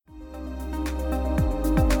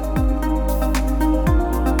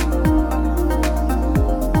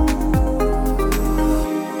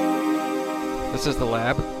This is The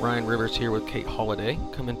Lab. Ryan Rivers here with Kate Holliday,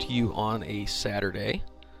 coming to you on a Saturday.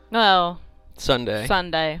 No. Sunday.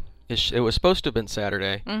 Sunday. It was supposed to have been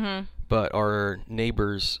Saturday, Mm-hmm. but our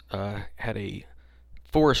neighbors had a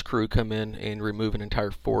forest crew come in and remove an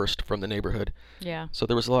entire forest from the neighborhood. Yeah. So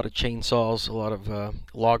there was a lot of chainsaws, a lot of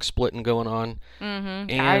log splitting going on. Mm-hmm. And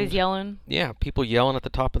Guys yelling. Yeah, people yelling at the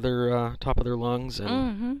top of their lungs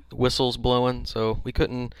and whistles blowing. So we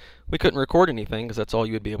couldn't record anything because that's all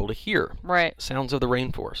you would be able to hear. Right. Sounds of the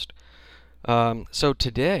rainforest. So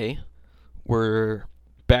today we're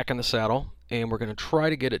back in the saddle, and we're going to try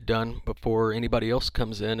to get it done before anybody else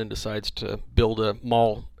comes in and decides to build a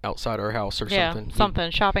mall outside our house or something. Yeah,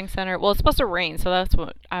 something. Shopping center. Well, it's supposed to rain, so that's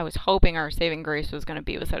what I was hoping our saving grace was going to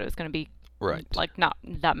be, was that it was going to be, right, like, not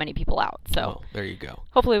that many people out. So well, there you go.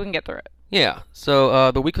 hopefully we can get through it. Yeah, so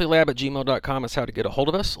theweeklylab@gmail.com is how to get a hold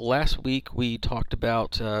of us. Last week we talked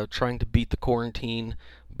about trying to beat the quarantine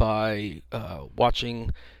by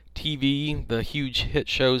watching TV, the huge hit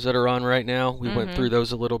shows that are on right now. We went through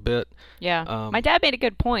those a little bit. Yeah. My dad made a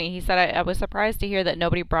good point. He said, I was surprised to hear that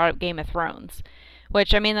nobody brought up Game of Thrones.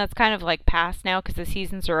 Which, I mean, that's kind of like past now because the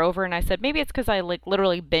seasons are over. And I said, maybe it's because I like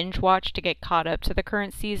literally binge watched to get caught up to the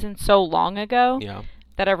current season so long ago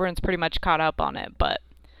that everyone's pretty much caught up on it. But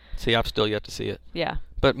see, I've still yet to see it. Yeah.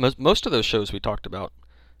 But most of those shows we talked about,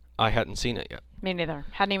 I hadn't seen it yet. Me neither.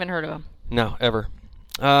 Hadn't even heard of them. No, ever.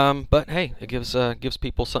 But hey, it gives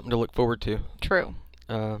people something to look forward to. True.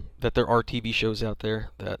 That there are TV shows out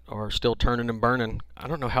there that are still turning and burning. I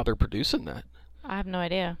don't know how they're producing that. I have no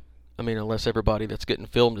idea. I mean, unless everybody that's getting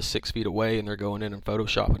filmed is 6 feet away and they're going in and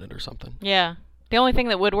photoshopping it or something. Yeah. The only thing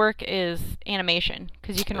that would work is animation,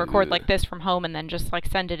 because you can record like this from home and then just like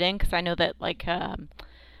send it in. Because I know that like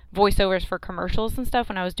voiceovers for commercials and stuff,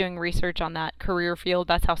 when I was doing research on that career field,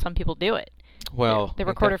 that's how some people do it. Well, they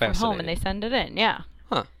record it from home and they send it in. Yeah.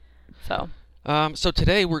 Huh. So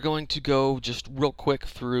today we're going to go just real quick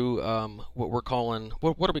through what we're calling,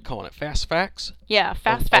 what are we calling it? Fast facts? Yeah,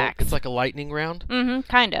 fast facts. It's like a lightning round? Mm-hmm,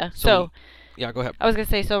 kinda. Yeah, go ahead. I was going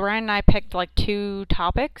to say, so Ryan and I picked like 2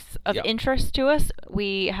 topics of interest to us.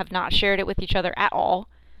 We have not shared it with each other at all,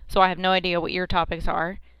 so I have no idea what your topics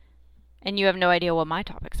are, and you have no idea what my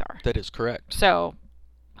topics are. That is correct. So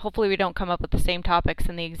hopefully we don't come up with the same topics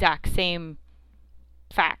and the exact same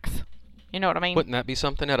facts. You know what I mean? Wouldn't that be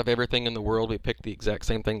something? Out of everything in the world, we picked the exact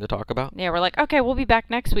same thing to talk about? Yeah, we're like, okay, we'll be back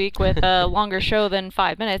next week with a longer show than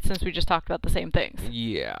 5 minutes since we just talked about the same things.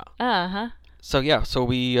 Yeah. Uh-huh. So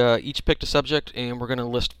we each picked a subject, and we're going to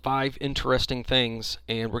list 5 interesting things,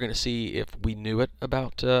 and we're going to see if we knew it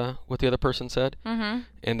about what the other person said. Mm-hmm.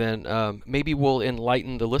 And then maybe we'll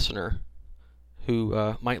enlighten the listener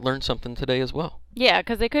who might learn something today as well. Yeah,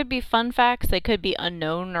 because they could be fun facts, they could be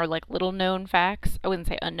unknown or like little known facts. I wouldn't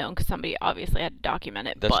say unknown because somebody obviously had to document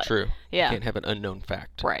it. That's true. Yeah. You can't have an unknown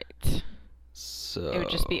fact. Right. So it would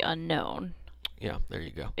just be unknown. Yeah, there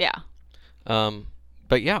you go. Yeah.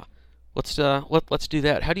 But yeah, let's do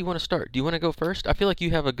that. How do you want to start? Do you want to go first? I feel like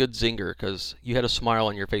you have a good zinger because you had a smile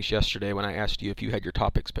on your face yesterday when I asked you if you had your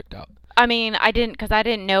topics picked out. I mean, I didn't, because I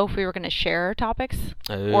didn't know if we were going to share our topics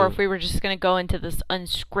or if we were just going to go into this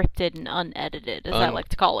unscripted and unedited, as I like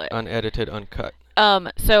to call it. Unedited, uncut.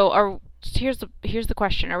 So here's the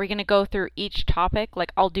question: are we going to go through each topic?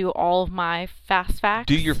 Like, I'll do all of my fast facts.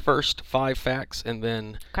 Do your first 5 facts, and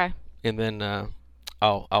then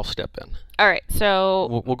I'll step in. All right.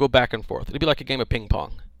 So we'll go back and forth. It'll be like a game of ping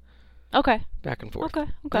pong. Okay. Back and forth.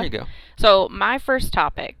 Okay. There you go. So my first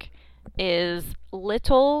topic is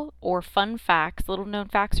little known facts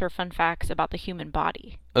or fun facts about the human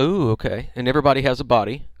body. Oh, okay. And everybody has a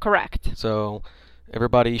body. Correct. So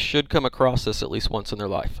everybody should come across this at least once in their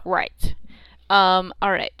life. Right. All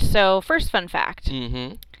right. So first fun fact.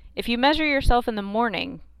 Mm-hmm. If you measure yourself in the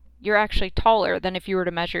morning, you're actually taller than if you were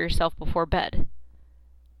to measure yourself before bed.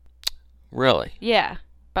 Really? Yeah.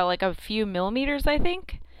 By like a few millimeters, I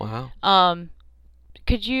think. Wow.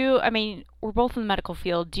 Could you, I mean, we're both in the medical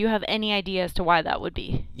field. Do you have any idea as to why that would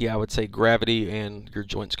be? Yeah, I would say gravity and your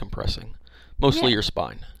joints compressing. Mostly your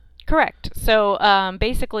spine. Correct. So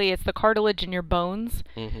basically it's the cartilage in your bones.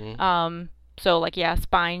 Mm-hmm. So like,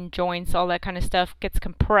 spine, joints, all that kind of stuff gets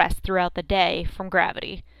compressed throughout the day from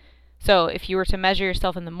gravity. So if you were to measure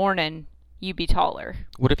yourself in the morning, you'd be taller.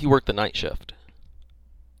 What if you work the night shift?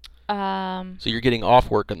 So you're getting off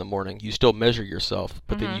work in the morning. You still measure yourself,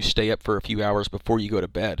 but then you stay up for a few hours before you go to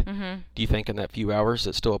bed. Mm-hmm. Do you think in that few hours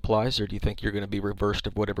it still applies, or do you think you're going to be reversed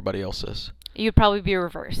of what everybody else is? You'd probably be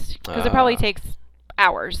reversed. Because it probably takes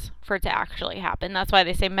hours for it to actually happen. That's why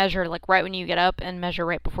they say measure like right when you get up and measure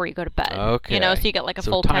right before you go to bed. Okay. You know, so you get like a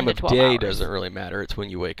so full 10 to 12 time hours. of day doesn't really matter. It's when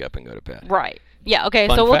you wake up and go to bed. Right. Yeah, okay,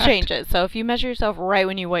 Fun so we'll fact. change it. So if you measure yourself right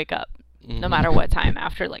when you wake up, no matter what time,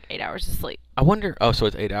 after like 8 hours of sleep. I wonder, oh, so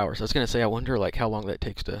it's 8 hours. I was going to say, I wonder like how long that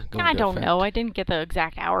takes to go I into don't effect. know. I didn't get the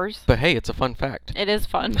exact hours. But hey, it's a fun fact. It is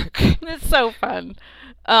fun. It's so fun.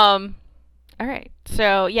 All right.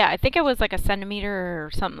 So, yeah, I think it was like a centimeter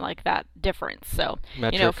or something like that difference. So,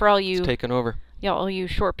 Metric. you know, for all you... It's taken over. Yeah, all you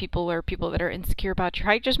short people or people that are insecure about your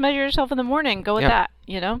height, just measure yourself in the morning. Go with Yeah. that,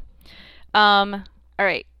 you know? All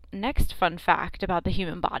right. Next fun fact about the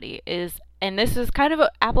human body is, and this is kind of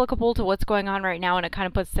applicable to what's going on right now, and it kind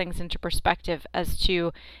of puts things into perspective as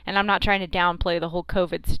to, and I'm not trying to downplay the whole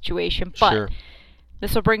COVID situation, but Sure.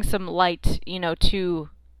 this will bring some light, you know, to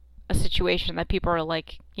a situation that people are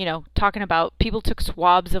like, you know, talking about. People took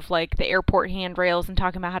swabs of like the airport handrails and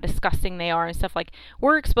talking about how disgusting they are and stuff. Like,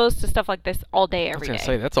 we're exposed to stuff like this all day, every day. I was going to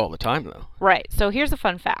say, that's all the time though. Right. So here's a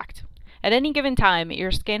fun fact. At any given time,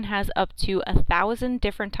 your skin has up to 1,000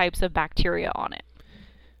 different types of bacteria on it.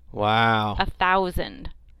 Wow. 1,000.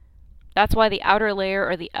 That's why the outer layer,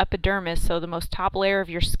 or the epidermis, so the most top layer of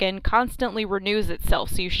your skin, constantly renews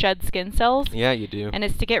itself. So you shed skin cells. Yeah, you do. And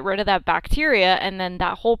it's to get rid of that bacteria, and then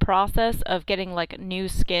that whole process of getting like new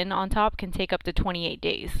skin on top can take up to 28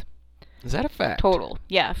 days. Is that a fact? Total.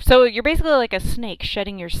 Yeah. So you're basically like a snake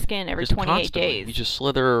shedding your skin every Just 28 constantly. days. You just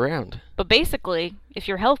slither around. But basically, if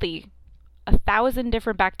you're healthy, 1,000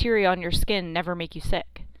 different bacteria on your skin never make you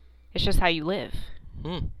sick. It's just how you live.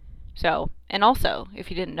 So, and also, if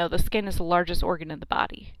you didn't know, the skin is the largest organ in the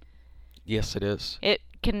body. Yes, it is. It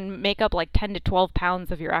can make up like 10 to 12 pounds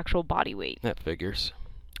of your actual body weight. That figures.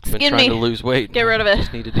 Skin Been trying me. to lose weight. Get rid of it.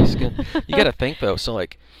 Just need to de-skin. You got to think though. So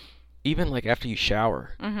like, even like after you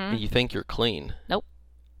shower and you think you're clean. Nope.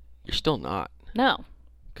 You're still not. No.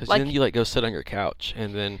 Because Like- then you like go sit on your couch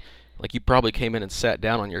and then like you probably came in and sat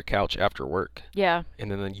down on your couch after work. Yeah. And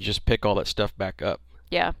then you just pick all that stuff back up.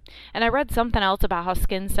 Yeah. And I read something else about how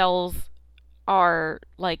skin cells are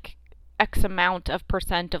like X amount of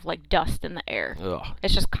percent of like dust in the air. Ugh.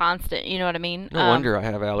 It's just constant, you know what I mean? No wonder I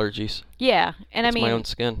have allergies. Yeah. And It's I mean, my own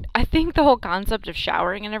skin. I think the whole concept of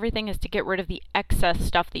showering and everything is to get rid of the excess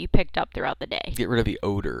stuff that you picked up throughout the day. Get rid of the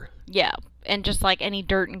odor. Yeah. And just like any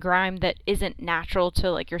dirt and grime that isn't natural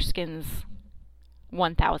to like your skin's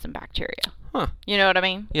 1,000 bacteria. Huh. You know what I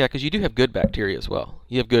mean? Yeah, because you do have good bacteria as well.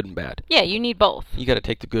 You have good and bad. Yeah, you need both. You got to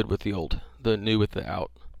take the good with the old, the new with the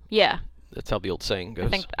out. Yeah. That's how the old saying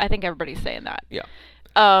goes. I think everybody's saying that. Yeah.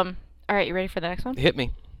 All right, you ready for the next one? Hit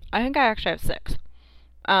me. I think I actually have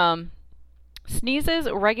 6. Sneezes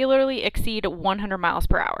regularly exceed 100 miles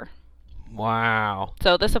per hour. Wow.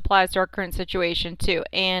 So this applies to our current situation too.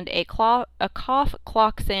 And a cough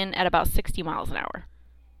clocks in at about 60 miles an hour.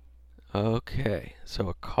 Okay. So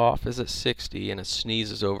a cough is at 60 and a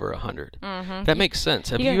sneeze is over 100. Mm-hmm. That makes sense.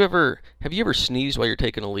 Have Yeah. you ever sneezed while you're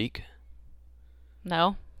taking a leak?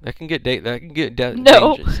 No. That can get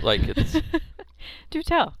No. dangerous. Like it's Do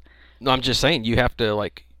tell. No, I'm just saying you have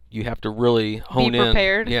to really hone in.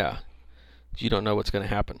 prepared? Yeah. You don't know what's going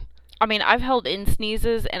to happen. I mean, I've held in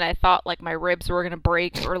sneezes and I thought like my ribs were going to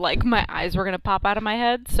break or like my eyes were going to pop out of my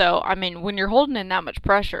head. So, I mean, when you're holding in that much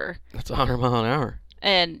pressure, That's 100 mile an hour.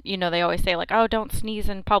 and, you know, they always say like, oh, don't sneeze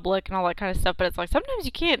in public and all that kind of stuff. But it's like, sometimes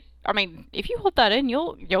you can't. I mean, if you hold that in,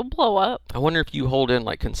 you'll blow up. I wonder if you hold in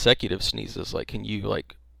like consecutive sneezes, like can you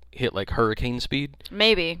like hit like hurricane speed?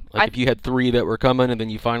 Maybe. Like if you had 3 that were coming and then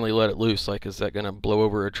you finally let it loose, like is that going to blow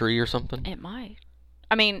over a tree or something? It might.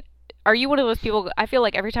 I mean, are you one of those people? I feel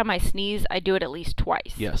like every time I sneeze, I do it at least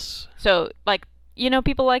twice. Yes. So, like, you know,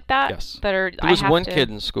 people like that? Yes. That are. There was one kid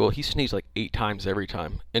in school, he sneezed like 8 times every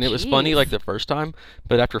time. And it was funny Jeez. like the first time,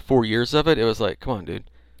 but after 4 years of it, it was like, come on, dude.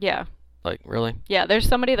 Yeah. Like, really? Yeah, there's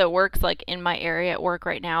somebody that works, like, in my area at work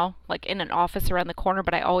right now, like, in an office around the corner,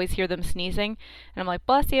 but I always hear them sneezing. And I'm like,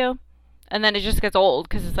 bless you. And then it just gets old,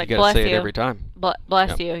 because it's like, You gotta bless say you. it every time.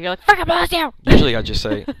 Bless Yep. you. You're like, fucking bless you! Usually I just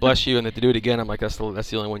say, bless you, and then to do it again, I'm like, that's the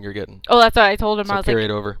only one you're getting. Oh, that's what I told him. So I was carry like,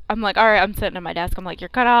 it over. I'm like, all right, I'm sitting at my desk. I'm like, you're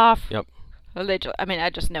cut off. Yep. I mean, I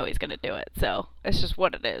just know he's going to do it, so it's just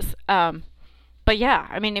what it is. But yeah,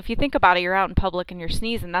 I mean, if you think about it, you're out in public and you're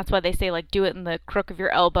sneezing. That's why they say, like, do it in the crook of your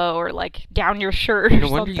elbow or, like, down your shirt or No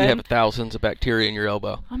wonder something. you have thousands of bacteria in your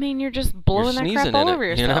elbow. I mean, you're just blowing that crap sneezing all in over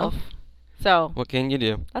it, you know? yourself. So, What can you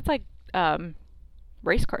do? that's like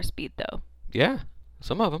race car speed, though. Yeah,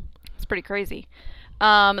 some of them. It's pretty crazy.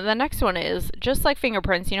 The next one is, just like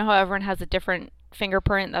fingerprints, you know how everyone has a different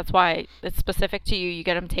fingerprint? That's why it's specific to you. You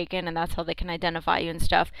get them taken, and that's how they can identify you and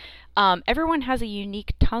stuff. Everyone has a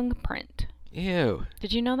unique tongue print. Ew.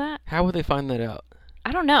 Did you know that? How would they find that out?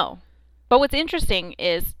 I don't know. But what's interesting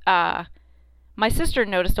is my sister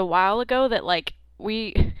noticed a while ago that, like,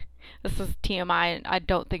 this is TMI, and I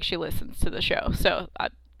don't think she listens to the show, so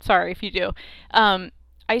sorry if you do. I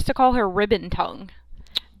used to call her ribbon tongue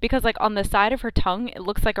because, like, on the side of her tongue, it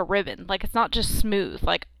looks like a ribbon. Like, it's not just smooth.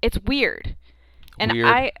 Like, it's weird. And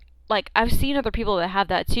Weird. I've seen other people that have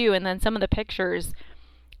that too, and then some of the pictures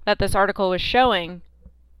that this article was showing,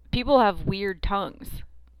 people have weird tongues.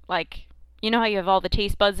 Like, you know how you have all the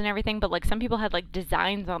taste buds and everything, but, like, some people had, like,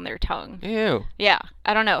 designs on their tongue. Ew. Yeah,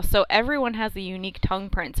 I don't know. So everyone has a unique tongue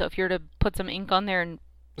print. So if you were to put some ink on there and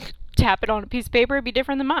tap it on a piece of paper, it'd be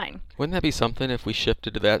different than mine. Wouldn't that be something if we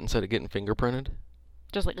shifted to that instead of getting fingerprinted?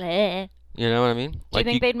 Just like, bleh. You know what I mean? Do Like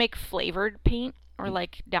you think they'd make flavored paint or,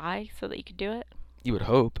 like, dye so that you could do it? You would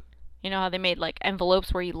hope. You know how they made, like,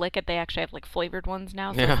 envelopes where you lick it? They actually have, like, flavored ones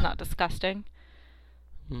now, so Yeah. it's not disgusting.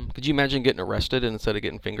 Could you imagine getting arrested and instead of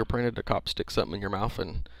getting fingerprinted, a cop sticks something in your mouth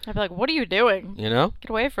and, I'd be like, what are you doing? you know? Get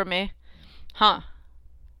away from me. Huh.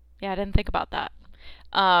 Yeah, I didn't think about that.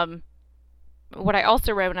 What I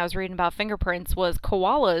also read when I was reading about fingerprints was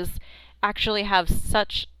koalas actually have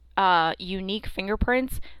such unique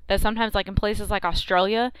fingerprints that sometimes, like in places like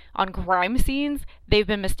Australia, on crime scenes, they've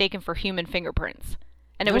been mistaken for human fingerprints.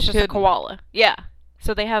 And it was just a koala. Yeah.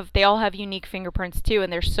 So they all have unique fingerprints too,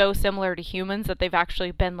 and they're so similar to humans that they've actually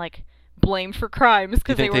been, like, blamed for crimes You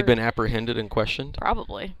because think they've been apprehended and questioned?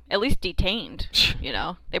 probably at least detained. You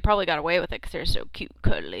know, they probably got away with it because they're so cute,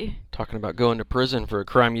 cuddly, Talking about going to prison for a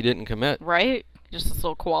crime you didn't commit. right? Just this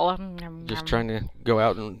little koala. Just trying to go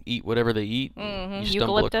out and eat whatever they eat. You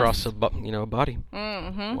stumble Eucalyptus. across a body.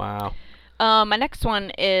 Mm-hmm. Wow. My next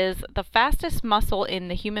one is the fastest muscle in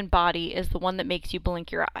the human body is the one that makes you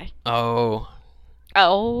blink your eye. Oh,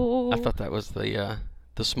 Oh. I thought that was the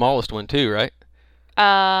smallest one too, right?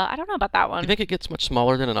 I don't know about that one. You think it gets much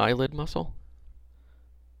smaller than an eyelid muscle?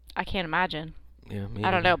 I can't imagine. Yeah, me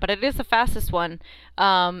I don't know, but it is the fastest one.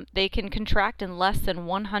 They can contract in less than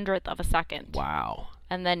 1/100th of a second. Wow.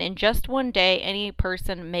 And then in just one day, any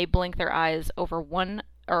person may blink their eyes over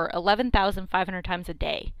 11,500 times a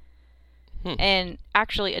day. And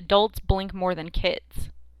actually, adults blink more than kids.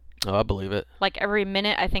 Oh, I believe it. Like every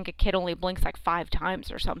minute, I think a kid only blinks like 5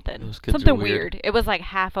 times or something. Those kids are Something weird. It was like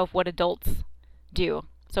half of what adults do.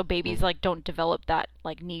 So babies like don't develop that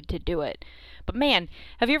like need to do it. But man,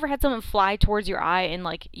 have you ever had someone fly towards your eye and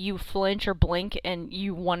like you flinch or blink and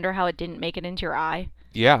you wonder how it didn't make it into your eye?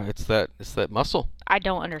 Yeah, it's that muscle. I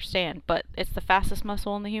don't understand, but it's the fastest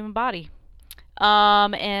muscle in the human body.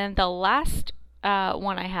 And the last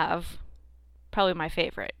one I have, probably my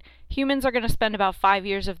favorite. Humans are going to spend about 5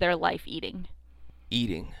 years of their life eating.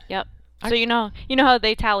 Eating. Yep. So you know how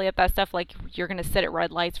they tally up that stuff, like you're going to sit at red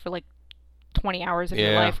lights for like 20 hours of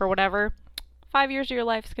your life or whatever. 5 years of your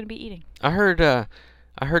life is going to be eating. I heard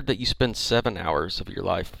that you spend 7 hours of your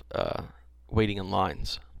life waiting in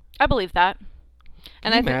lines. I believe that.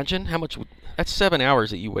 Can you imagine how much? That's 7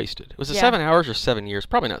 hours that you wasted. Was it 7 hours or 7 years?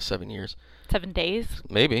 Probably not 7 years. 7 days?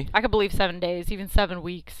 Maybe. I could believe 7 days, even 7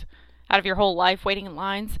 weeks out of your whole life waiting in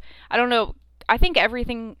lines. I don't know. I think every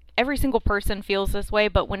single person feels this way,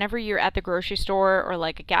 but whenever you're at the grocery store or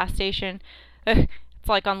like a gas station, it's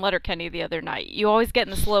like on Letterkenny the other night. You always get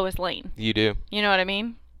in the slowest lane. You do. You know what I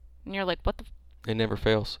mean? And you're like, what the... It never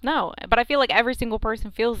fails. No, but I feel like every single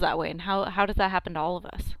person feels that way, and how does that happen to all of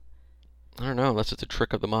us? I don't know, unless it's a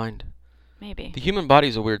trick of the mind. Maybe. The human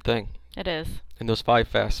body's a weird thing. It is. And those 5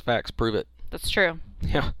 fast facts prove it. That's true.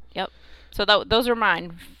 Yeah. Yep. So those are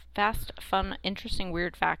mine. Fast, fun, interesting,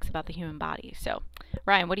 weird facts about the human body. So,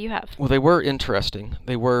 Ryan, what do you have? Well, they were interesting.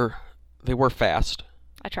 They were fast.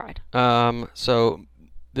 I tried. So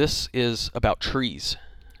this is about trees.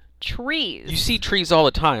 Trees. You see trees all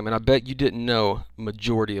the time, and I bet you didn't know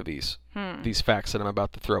majority of these facts that I'm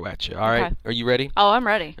about to throw at you. All right? Are you ready? Oh, I'm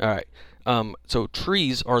ready. All right. So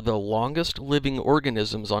trees are the longest living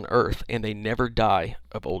organisms on Earth, and they never die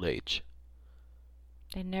of old age.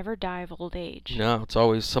 They never die of old age. No, it's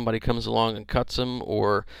always somebody comes along and cuts them,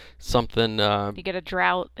 or something. You get a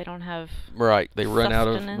drought. They don't have. Right. They run out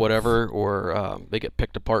of sustenance. whatever, or they get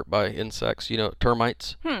picked apart by insects. You know,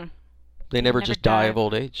 termites. They never just die die of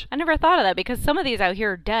old age. I never thought of that because some of these out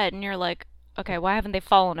here are dead, and you're like, okay, why haven't they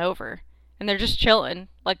fallen over? And they're just chilling,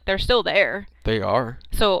 like they're still there. They are.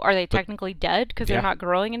 So are they technically dead because they're not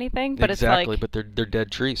growing anything? But exactly, it's like, but they're dead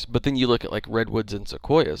trees. But then you look at like redwoods and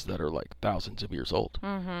sequoias that are like thousands of years old.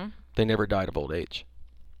 Mm-hmm. They never died of old age.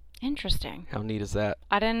 Interesting. How neat is that?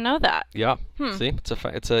 I didn't know that. Yeah. See, it's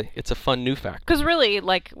a fun new fact. Because really,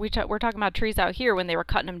 like, we're talking about trees out here when they were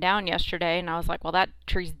cutting them down yesterday, and I was like, well, that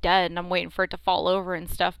tree's dead, and I'm waiting for it to fall over and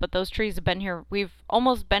stuff. But those trees have been here. We've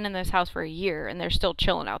almost been in this house for a year, and they're still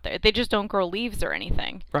chilling out there. They just don't grow leaves or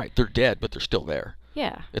anything. Right. They're dead, but they're still there.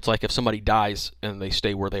 Yeah. It's like if somebody dies and they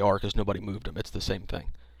stay where they are because nobody moved them. It's the same thing.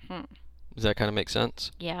 Does that kind of make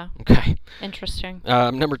sense? Yeah. Okay. Interesting.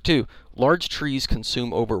 Number 2, large trees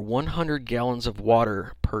consume over 100 gallons of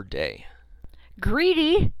water per day.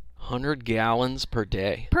 Greedy. 100 gallons per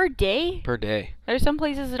day. Per day? Per day. There's some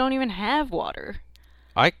places that don't even have water.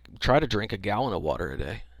 I try to drink a gallon of water a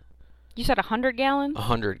day. You said 100 gallons?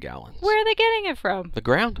 100 gallons. Where are they getting it from? The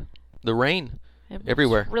ground. The rain.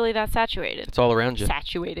 Everywhere. It's really that saturated. It's all around you.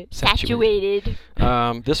 Saturated.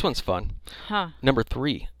 This one's fun. Huh. Number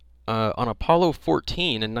 3. On Apollo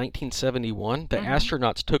 14 in 1971, the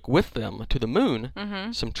astronauts took with them to the moon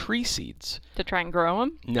some tree seeds. To try and grow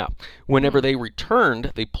them? No. Whenever they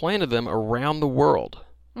returned, they planted them around the world.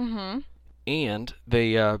 And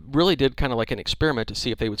they really did kind of like an experiment to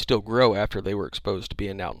see if they would still grow after they were exposed to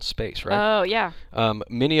being out in space, right? Oh, yeah.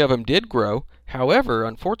 Many of them did grow. However,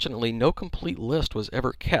 unfortunately, no complete list was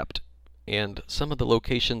ever kept. And some of the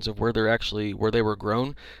locations of where they were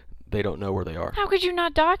grown, they don't know where they are. How could you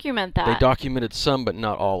not document that? They documented some, but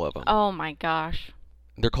not all of them. Oh, my gosh.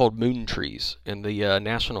 They're called moon trees, and the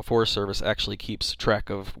National Forest Service actually keeps track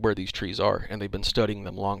of where these trees are, and they've been studying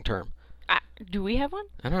them long term. Do we have one?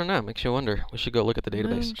 I don't know. Makes you wonder. We should go look at the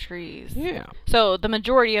database. Moon trees. Yeah. So the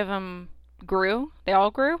majority of them grew? They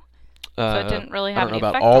all grew? So it didn't really have any effect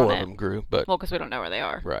on it? I don't know about all of them grew, but... Well, because we don't know where they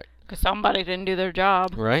are. Right. Because somebody didn't do their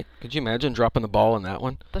job. Right. Could you imagine dropping the ball in that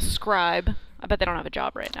one? The scribe. I bet they don't have a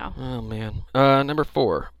job right now. Oh, man. Number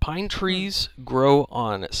 4. Pine trees grow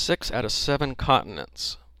on 6 out of 7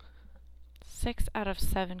 continents. 6 out of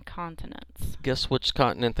 7 continents. Guess which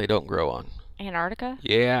continent they don't grow on? Antarctica?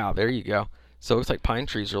 Yeah, there you go. So it looks like pine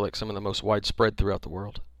trees are like some of the most widespread throughout the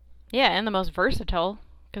world. Yeah, and the most versatile.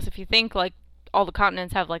 Because if you think, like, all the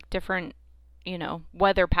continents have, like, different,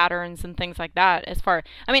 weather patterns and things like that.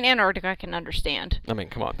 Antarctica I can understand. I mean,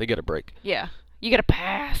 come on. They get a break. Yeah. You get a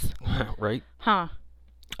pass. Right? Huh.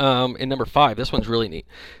 And number 5, this one's really neat.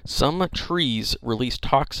 Some trees release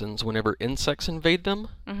toxins whenever insects invade them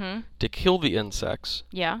to kill the insects.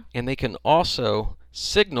 Yeah. And they can also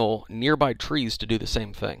signal nearby trees to do the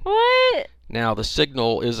same thing. What? Now, the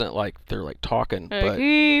signal isn't like they're like talking, but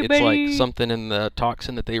hey, it's buddy. like something in the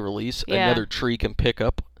toxin that they release. Yeah. Another tree can pick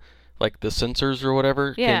up, like the sensors or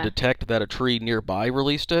whatever, can detect that a tree nearby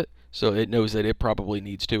released it. So it knows that it probably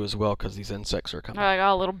needs to as well because these insects are coming. Like,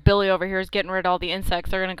 oh, little Billy over here is getting rid of all the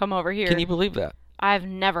insects. They're going to come over here. Can you believe that? I've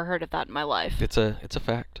never heard of that in my life. It's a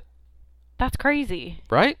fact. That's crazy.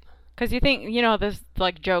 Right? Because you think, this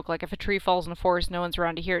like joke, like if a tree falls in the forest, no one's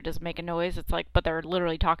around to hear it, doesn't make a noise. It's like, but they're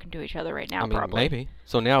literally talking to each other right now, probably. Maybe.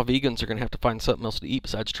 So now vegans are going to have to find something else to eat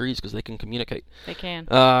besides trees because they can communicate. They can.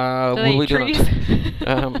 What do they are we eat trees?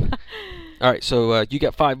 doing? All right, so you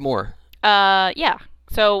got 5 more. Yeah.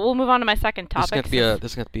 So we'll move on to my second topic. This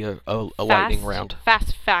is going to be a lightning round.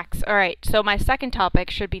 Fast facts. All right. So my second topic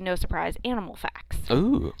should be, no surprise, animal facts.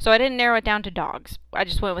 Ooh. So I didn't narrow it down to dogs. I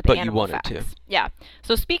just went with the animal facts. But you wanted to. Yeah.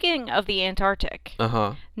 So speaking of the Antarctic,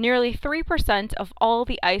 nearly 3% of all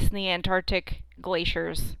the ice in the Antarctic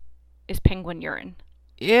glaciers is penguin urine.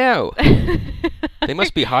 Ew. They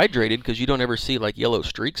must be hydrated because you don't ever see like yellow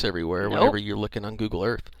streaks everywhere whenever you're looking on Google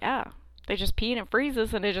Earth. Yeah. They just pee and it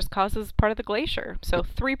freezes and it just causes part of the glacier. So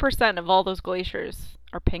 3% of all those glaciers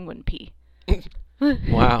are penguin pee.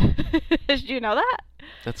 Wow. Did you know that?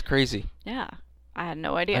 That's crazy. Yeah. I had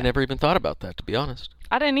no idea. I never even thought about that, to be honest.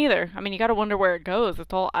 I didn't either. You got to wonder where it goes.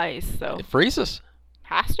 It's all ice, so. It freezes.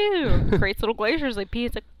 Has to. It creates little glaciers. They pee.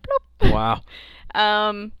 It's like, bloop.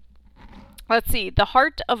 Wow. Let's see. The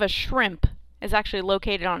heart of a shrimp is actually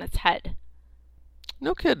located on its head.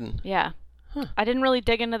 No kidding. Yeah. Huh. I didn't really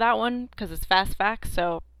dig into that one because it's fast facts,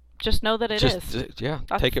 so just know that it is. Yeah,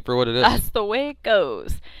 take it for what it is. That's the way it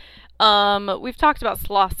goes. We've talked about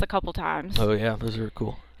sloths a couple times. Oh, yeah, those are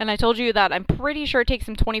cool. And I told you that I'm pretty sure it takes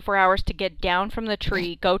them 24 hours to get down from the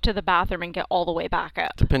tree, go to the bathroom, and get all the way back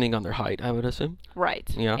up. Depending on their height, I would assume. Right.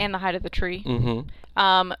 Yeah. And the height of the tree.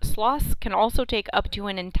 Mm-hmm. Sloths can also take up to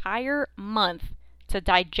an entire month to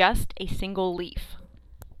digest a single leaf.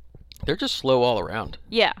 They're just slow all around.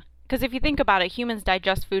 Yeah. Because if you think about it, humans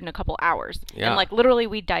digest food in a couple hours. Yeah. And like literally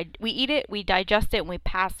we eat it, we digest it, and we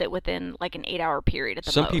pass it within like an 8-hour period at the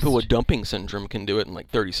most. Some people with dumping syndrome can do it in like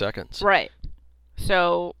 30 seconds. Right.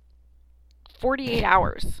 So 48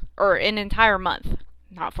 hours or an entire month.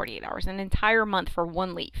 Not 48 hours. An entire month for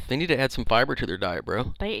one leaf. They need to add some fiber to their diet,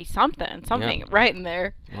 bro. They ate something Yeah. right in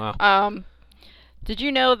there. Wow. Did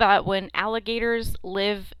you know that when alligators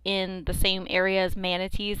live in the same area as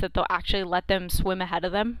manatees, that they'll actually let them swim ahead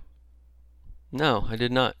of them? No, I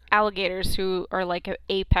did not. Alligators, who are like an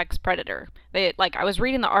apex predator. They like, I was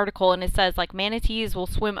reading the article and it says like manatees will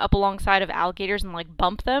swim up alongside of alligators and like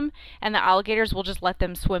bump them, and the alligators will just let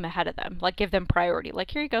them swim ahead of them, like give them priority.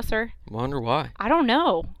 Like, here you go, sir. Wonder why. I don't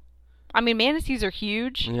know. I mean, manatees are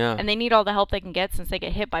huge, Yeah. and they need all the help they can get since they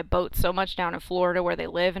get hit by boats so much down in Florida where they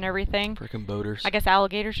live and everything. Freaking boaters. I guess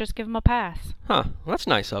alligators just give them a pass. Huh. Well, that's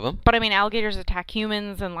nice of them. But I mean, alligators attack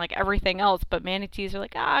humans and like everything else, but manatees are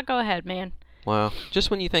like, go ahead, man. Wow.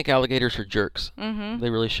 Just when you think alligators are jerks, Mm-hmm. they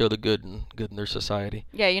really show the good in their society.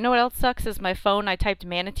 Yeah, you know what else sucks is my phone, I typed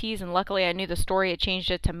manatees, and luckily I knew the story, it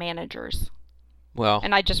changed it to managers. Well,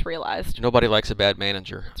 And I just realized. nobody likes a bad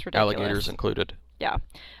manager. It's ridiculous. Alligators included. Yeah.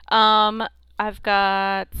 I've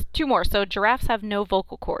got 2 more. So giraffes have no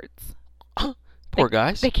vocal cords. Poor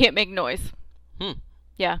guys. They can't make noise.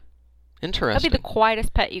 Yeah. Interesting. That'd be the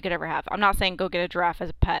quietest pet you could ever have. I'm not saying go get a giraffe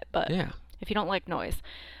as a pet, but Yeah. if you don't like noise.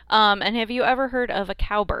 And have you ever heard of a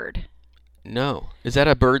cowbird? No. Is that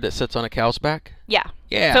a bird that sits on a cow's back? Yeah.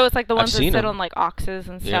 Yeah. So it's like the I've ones that seen sit 'em. on like oxes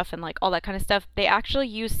and stuff and like all that kind of stuff. They actually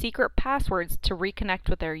use secret passwords to reconnect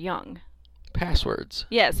with their young. Passwords.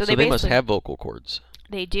 Yeah, so they they must basically have vocal cords.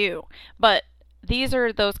 They do. But these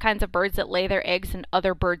are those kinds of birds that lay their eggs in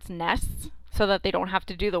other birds' nests so that they don't have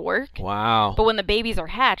to do the work. Wow. But when the babies are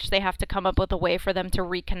hatched, they have to come up with a way for them to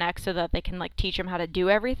reconnect so that they can like teach them how to do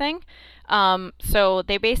everything. So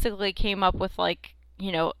they basically came up with like,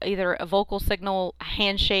 you know, either a vocal signal, a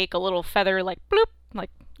handshake, a little feather, like bloop, like,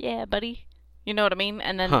 yeah, buddy. You know what I mean?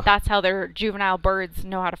 And then that's how their juvenile birds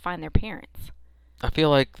know how to find their parents. I feel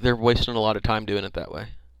like they're wasting a lot of time doing it that way.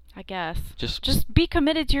 I guess. Just be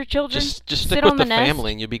committed to your children. Just Sit stick on with the nest.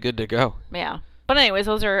 family and you'll be good to go. Yeah. But anyways,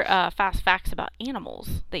 those are fast facts about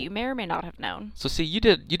animals that you may or may not have known. So see, you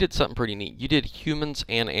did something pretty neat. You did humans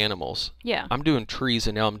and animals. Yeah. I'm doing trees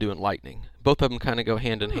and now I'm doing lightning. Both of them kind of go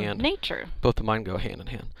hand in hand. Nature. Both of mine go hand in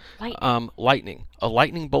hand. Lightning. Lightning. A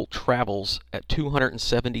lightning bolt travels at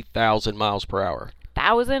 270,000 miles per hour.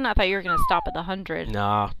 1,000? I thought you were going to stop at the 100.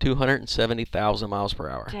 Nah, 270,000 miles per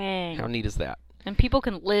hour. Dang. How neat is that? And people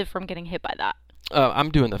can live from getting hit by that. I'm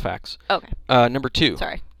doing the facts. Okay. Number 2.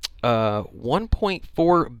 Sorry.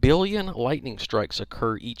 1.4 billion lightning strikes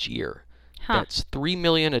occur each year. Huh. That's 3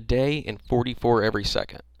 million a day and 44 every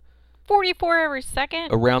second. 44 every second?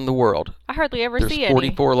 Around the world. I hardly ever There's see any.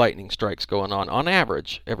 44 lightning strikes going on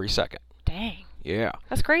average, every second. Dang. Yeah.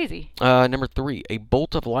 That's crazy. Number 3. A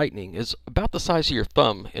bolt of lightning is about the size of your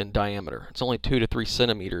thumb in diameter. It's only 2 to 3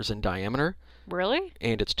 centimeters in diameter. Really?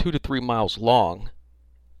 And it's 2 to 3 miles long.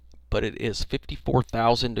 But it is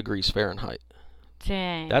 54,000 degrees Fahrenheit.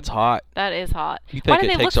 Dang. That's hot. That is hot. You Why think do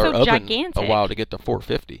it they look takes our so oven gigantic? a while to get to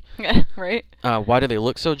 450. Right? Why do they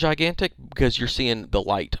look so gigantic? Because you're seeing the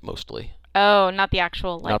light mostly, Oh, not the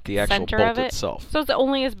actual, like, not the actual center bolt of it? itself. So it's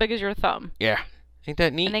only as big as your thumb. Yeah. Ain't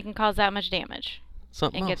that neat? And they can cause that much damage.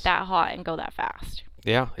 Something And else. get that hot and go that fast.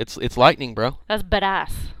 Yeah, it's lightning, bro. That's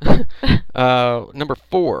badass. Number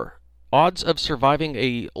 4. Odds of surviving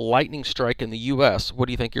a lightning strike in the U.S. What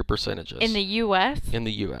do you think your percentage is? In the U.S.? In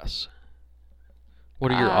the U.S.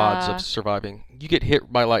 What are your odds of surviving? You get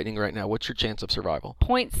hit by lightning right now. What's your chance of survival?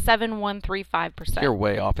 0.7135%. You're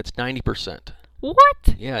way off. It's 90%. What?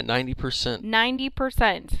 Yeah, 90%.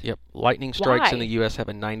 90%. Yep. Lightning strikes in Why? the U.S. have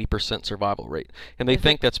a 90% survival rate. And they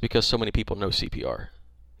think that's because so many people know CPR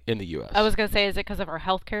in the U.S. I was going to say, is it because of our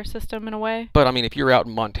healthcare system in a way? But, I mean, if you're out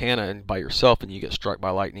in Montana and by yourself and you get struck by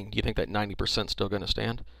lightning, do you think that 90% is still going to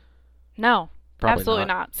stand? No. Probably absolutely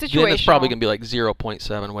not. not. Situational. Then it's probably going to be like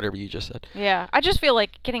 0.7, whatever you just said. Yeah. I just feel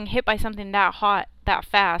like getting hit by something that hot, that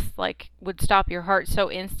fast, like, would stop your heart so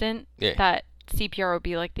instant that CPR would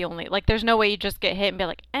be like the only, like, there's no way you just get hit and be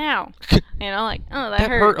like, ow. You know, like, oh, that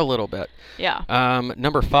hurt a little bit. Yeah.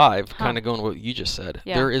 Number 5, kind of going with what you just said.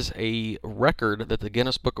 Yeah. There is a record that the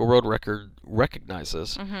Guinness Book of World Record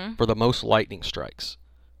recognizes for the most lightning strikes.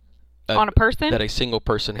 On a person? That a single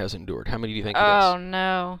person has endured. How many do you think it is? Oh,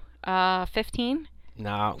 no. 15?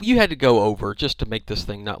 Nah, you had to go over just to make this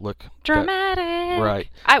thing not look dramatic. Right.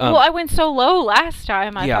 I went so low last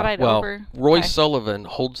time. I thought I'd over. Roy Sullivan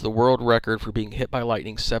holds the world record for being hit by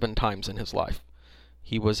lightning 7 times in his life.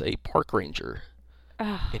 He was a park ranger,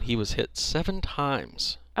 and he was hit 7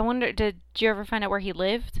 times. I wonder, did you ever find out where he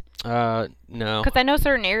lived? No. Because I know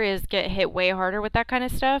certain areas get hit way harder with that kind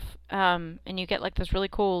of stuff, and you get like this really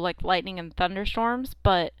cool like lightning and thunderstorms.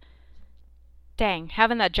 But dang,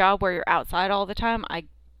 having that job where you're outside all the time, I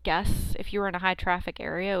guess if you were in a high traffic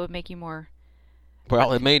area, it would make you more...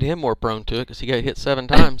 Well, it made him more prone to it because he got hit 7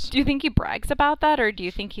 times. Do you think he brags about that, or do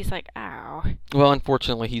you think he's like, ow? Well,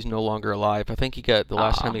 unfortunately, he's no longer alive. I think the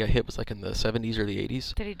last time he got hit was like in the 70s or the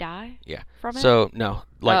 80s. Did he die? Yeah. From it? So, no,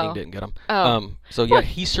 lightning didn't get him. So, yeah,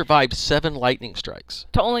 he survived 7 lightning strikes.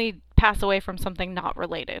 To only pass away from something not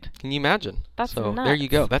related. Can you imagine? That's so, nuts. there you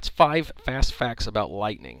go. That's 5 fast facts about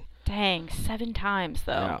lightning. Dang, 7 times,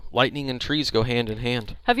 though. Yeah, lightning and trees go hand in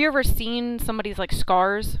hand. Have you ever seen somebody's, like,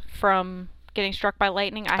 scars from... getting struck by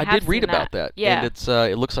lightning? I did read about that. Yeah. And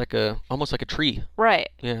it looks like almost like a tree. Right.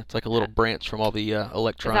 Yeah, it's like a little branch from all the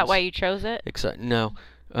electrons. Is that why you chose it? No,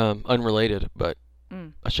 unrelated, but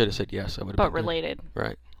I should have said yes. I would have. But related. Good.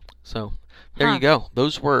 Right. So there you go.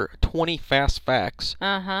 Those were 20 fast facts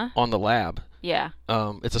on the lab. Yeah.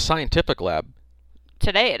 It's a scientific lab.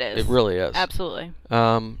 Today it is. It really is. Absolutely.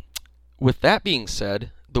 With that being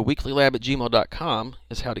said, theweeklylab@gmail.com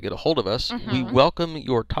is how to get a hold of us. We welcome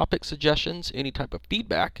your topic suggestions, any type of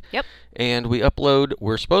feedback. Yep. And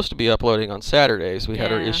we're supposed to be uploading on Saturdays. We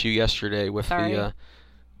had our issue yesterday with the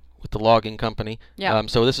logging company. Yeah.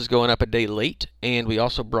 So this is going up a day late, and we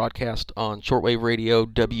also broadcast on shortwave radio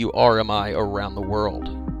WRMI around the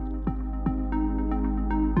world.